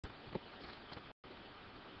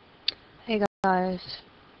Guys,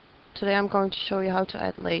 today I'm going to show you how to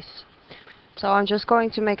add lace. So I'm just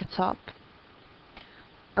going to make a top,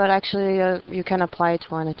 but actually you can apply it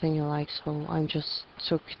to anything you like, so I just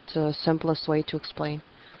took the simplest way to explain.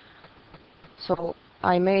 So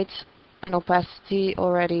I made an opacity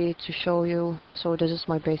already to show you, so this is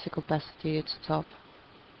my basic opacity, it's a top.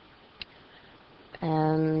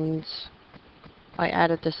 And I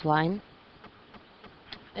added this line.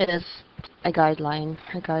 It is a guideline.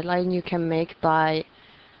 A guideline you can make by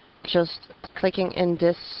just clicking in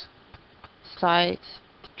this side,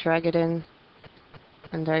 drag it in,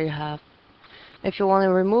 and there you have. If you want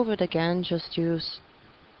to remove it again, just use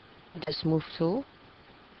this move tool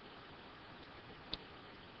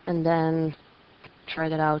and then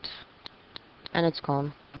drag it out and it's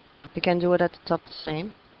gone. You can do it at the top the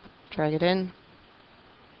same. Drag it in,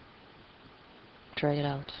 drag it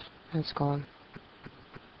out, and it's gone.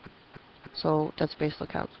 So that's basically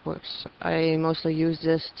how it works. I mostly use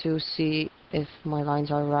this to see if my lines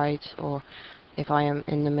are right or if I am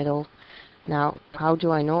in the middle. Now, how do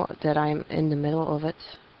I know that I'm in the middle of it?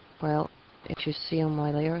 Well, if you see on my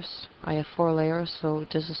layers, I have 4 layers, so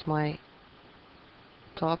this is my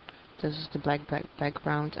top, this is the black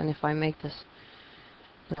background, and if I make this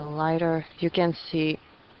a little lighter, you can see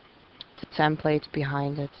the template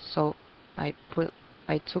behind it. So I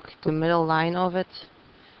took the middle line of it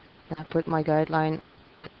and I put my guideline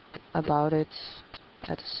about it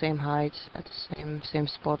at the same height, at the same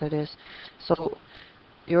spot it is. So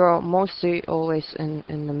you're mostly always in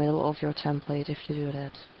the middle of your template if you do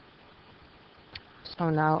that. So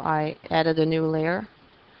now I added a new layer,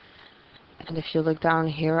 and if you look down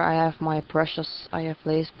here, I have my brushes. I have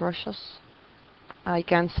lace brushes. I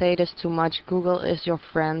can't say this too much. Google is your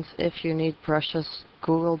friend. If you need brushes,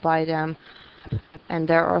 Google buy them. And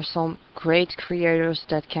there are some great creators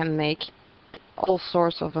that can make all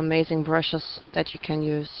sorts of amazing brushes that you can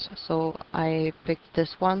use. So I picked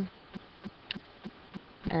this one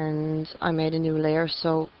and I made a new layer.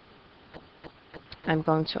 So I'm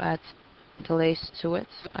going to add the lace to it.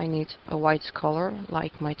 I need a white color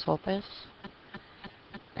like my top is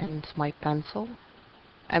and my pencil.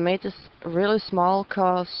 I made this really small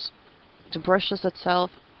because the brushes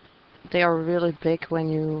itself, they are really big when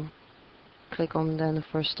you click on them the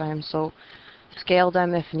first time, so scale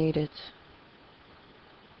them if needed.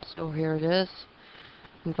 So here it is.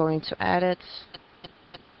 I'm going to add it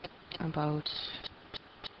about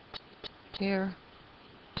here.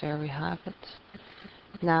 There we have it.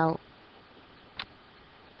 Now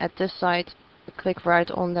at this side, click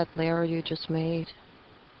right on that layer you just made,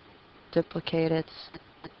 duplicate it.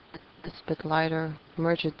 It's a bit lighter,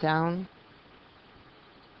 merge it down,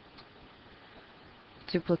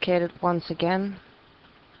 duplicate it once again,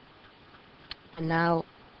 and now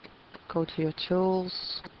go to your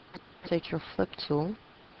tools, take your flip tool,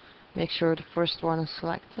 make sure the first one is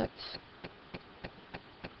selected,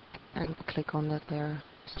 and click on that layer.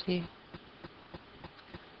 See?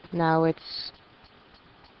 Now it's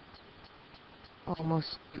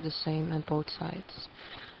almost the same on both sides.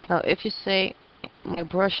 Now if you say my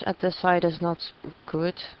brush at this side is not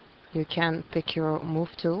good, you can pick your move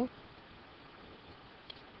tool,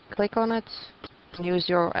 click on it, and use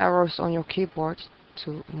your arrows on your keyboard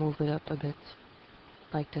to move it up a bit,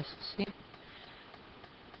 like this. See?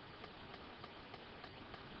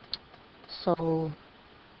 So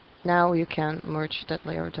now you can merge that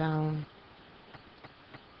layer down.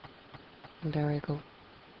 And there we go.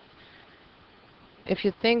 If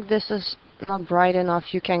you think this is not bright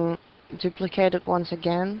enough, you can duplicate it once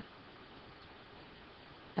again.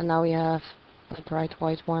 And now we have a bright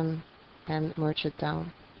white one and merge it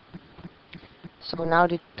down. So now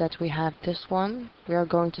that we have this one, we are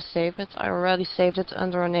going to save it. I already saved it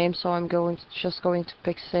under a name, so I'm just going to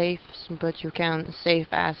pick save, but you can save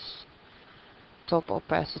as top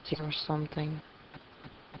opacity or something.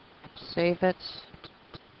 Save it.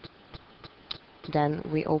 Then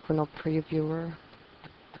we open up previewer.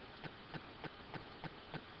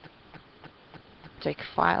 Take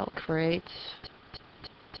file, create,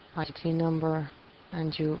 ID number,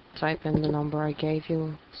 and you type in the number I gave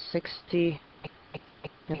you, 60,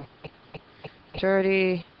 no,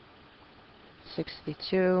 30,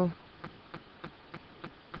 62,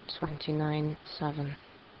 29, 7.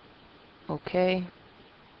 Okay.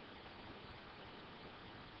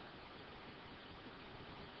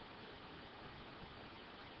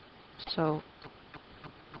 So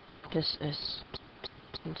this is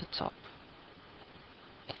the top.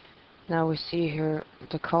 Now we see here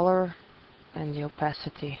the color and the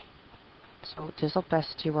opacity. So this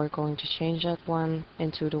opacity, we're going to change that one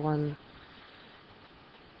into the one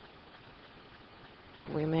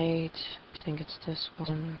we made. I think it's this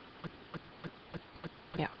one.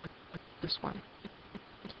 Yeah, this one.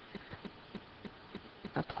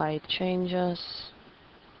 Apply changes.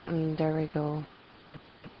 And there we go.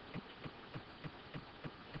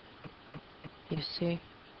 You see? You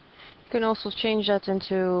can also change that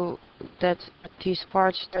into that these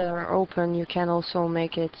parts that are open, you can also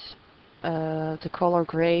make it the color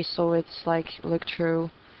gray, so it's like look through.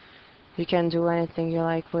 You can do anything you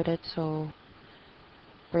like with it. So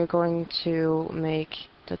we're going to make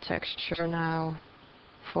the texture now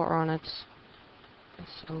for on it.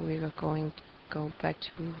 So we are going to go back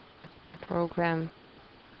to program.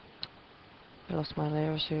 I lost my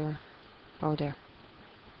layers here. Oh, there.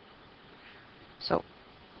 So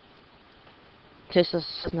this is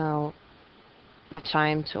now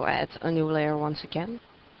time to add a new layer once again.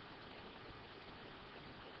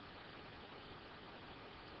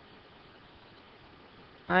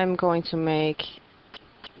 I'm going to make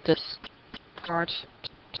this part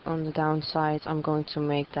on the downside, I'm going to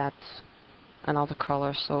make that another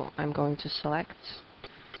color, so I'm going to select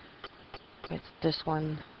with this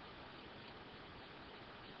one,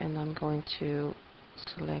 and I'm going to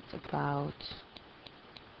select about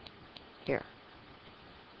here.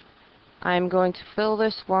 I'm going to fill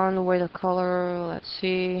this one with a color, let's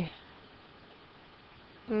see,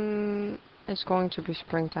 it's going to be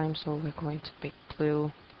springtime, so we're going to pick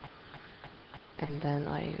blue, and then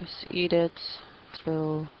I use edit,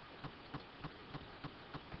 fill,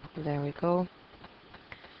 there we go.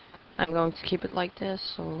 I'm going to keep it like this,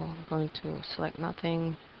 so I'm going to select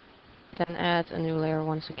nothing, then add a new layer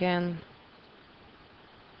once again.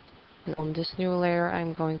 And on this new layer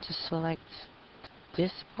I'm going to select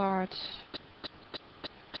this part,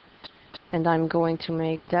 and I'm going to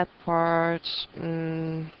make that part,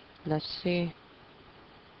 let's see,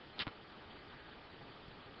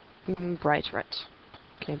 bright red.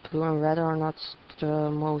 Okay, blue and red are not the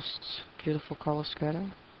most beautiful colors together.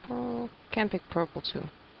 Oh, can pick purple too.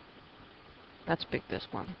 Let's pick this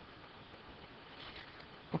one.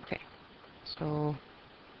 Okay, so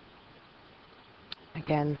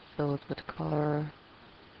again, fill it with color,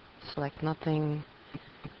 select nothing.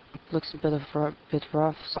 Looks a bit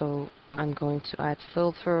rough, so I'm going to add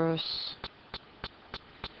filters.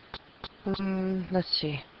 Let's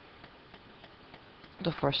see,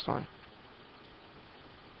 the first one.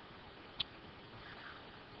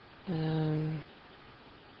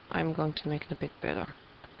 I'm going to make it a bit better.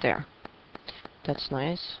 There. That's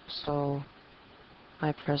nice. So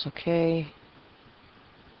I press OK.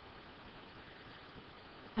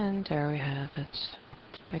 And there we have it.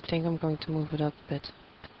 I think I'm going to move it up a bit.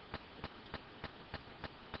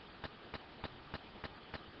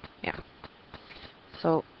 Yeah.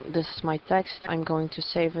 So this is my text. I'm going to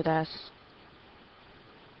save it as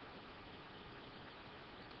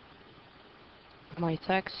my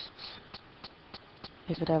text,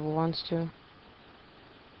 if it ever wants to.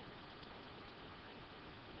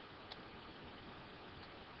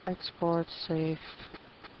 Export, save,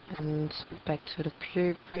 and back to the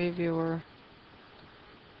previewer.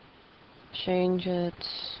 Change it.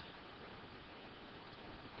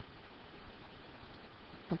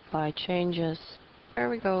 Apply changes. There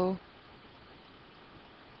we go.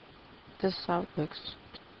 This is how it looks.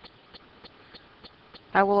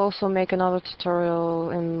 I will also make another tutorial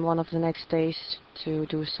in one of the next days to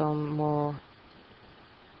do some more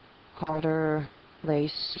harder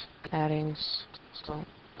lace addings. So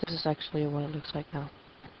this is actually what it looks like now.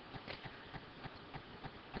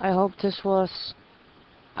 I hope this was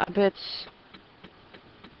a bit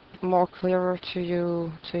more clearer to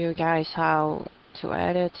you guys how to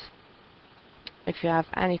edit. If you have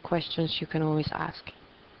any questions, you can always ask.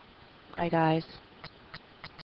 Bye guys.